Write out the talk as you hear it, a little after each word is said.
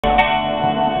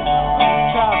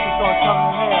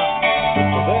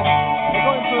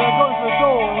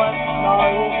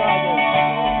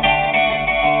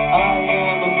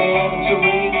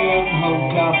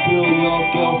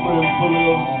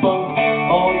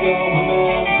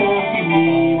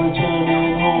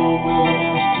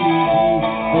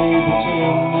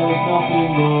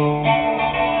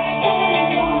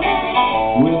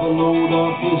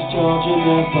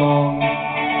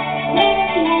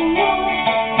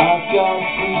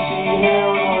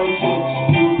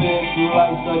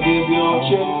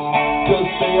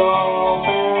they all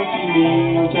fancy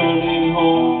me, returning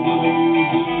home, giving you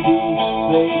DD.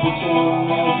 They pretend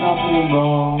there's nothing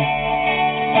wrong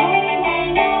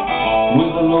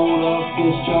with a load of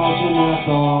discharging that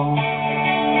song.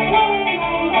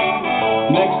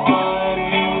 Next time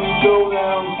you go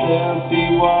downstairs,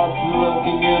 see what's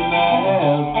lurking in their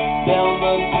hairs. Down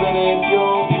the clinic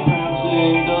you'll be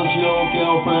prancing. Does your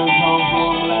girlfriend come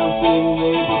from Lancing?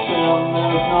 They pretend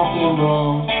there's nothing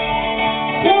wrong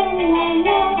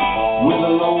with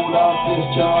a load of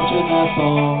discharging that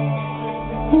song.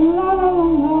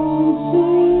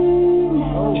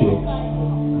 Chix.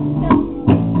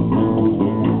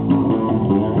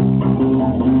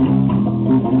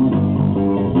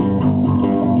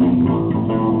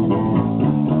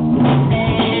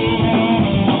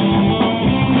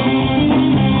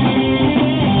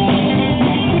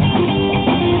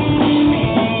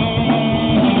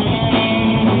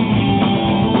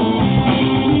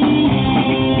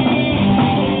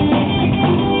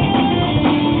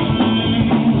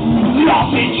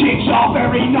 Lancin Chix are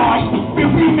very nice,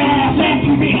 filthy mouths and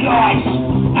pubic lights.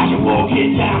 As you're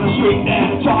walking down the street, they're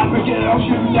the type of girls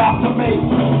you love to meet.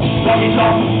 Luggage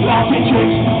on, Lancin Chix,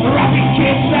 rapping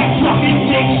kids and sucking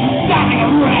dicks, standing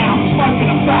around, smoking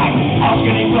a fag,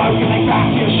 asking any bloke if they back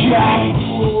your shag.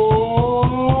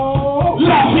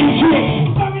 Lancin Chix,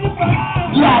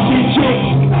 Lancin Chix,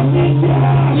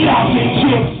 Lancin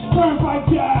Chix,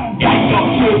 ain't got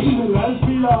kids.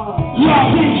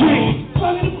 Lancin Chix,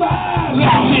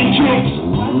 Lancin Chix,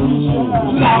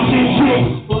 Lancin Chix,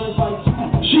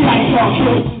 she ain't got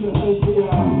kids.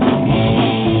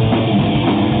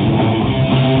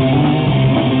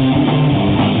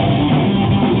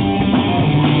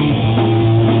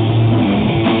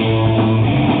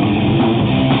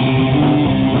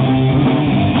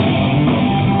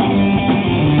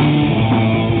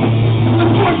 The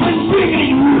boyfriend's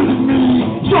really rude with me.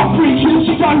 Stop preaching,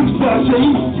 she don't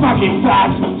 13. Smoking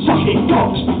fags, sucking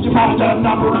cocks. You found her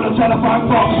number on a telephone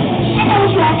box. I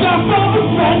was wrapped up from the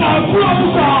friend, no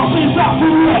blows asses up to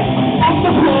it. Off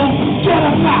the floor, get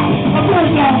a back. I'm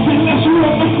very nasty unless you're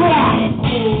on the crack.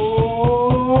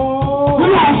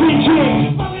 Lancin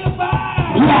Chix,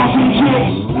 Lancin Chix,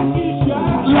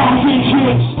 Lancin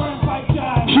Chix,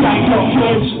 she ain't got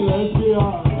kids.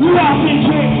 Lancin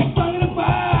Chix,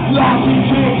 Lancin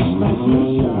Chix,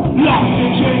 Lancin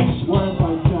Chix,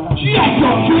 she ain't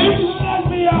got kids.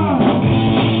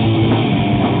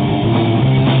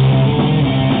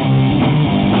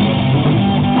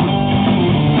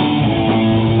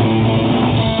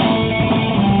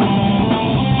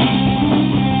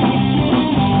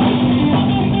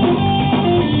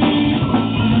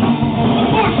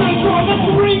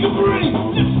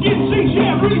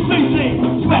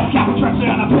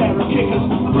 And a pair of kickers,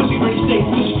 a pussy really stinks,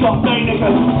 just got no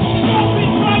knickers.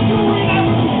 Nothing like a winner,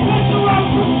 let's go out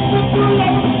from the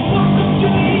 11, nothing to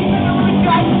eat, and a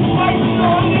regret, I'm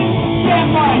starting, yeah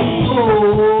mate.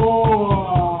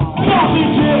 Lancin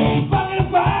Chix,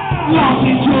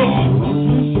 Lancin Chix,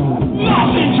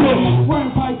 Lancin Chix,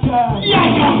 you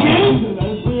ain't got kids.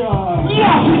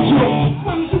 Lancin Chix,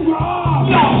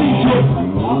 Lancin Chix,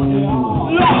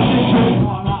 Lancin Chix,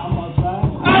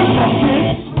 ain't got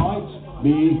kids.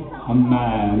 Be a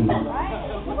man.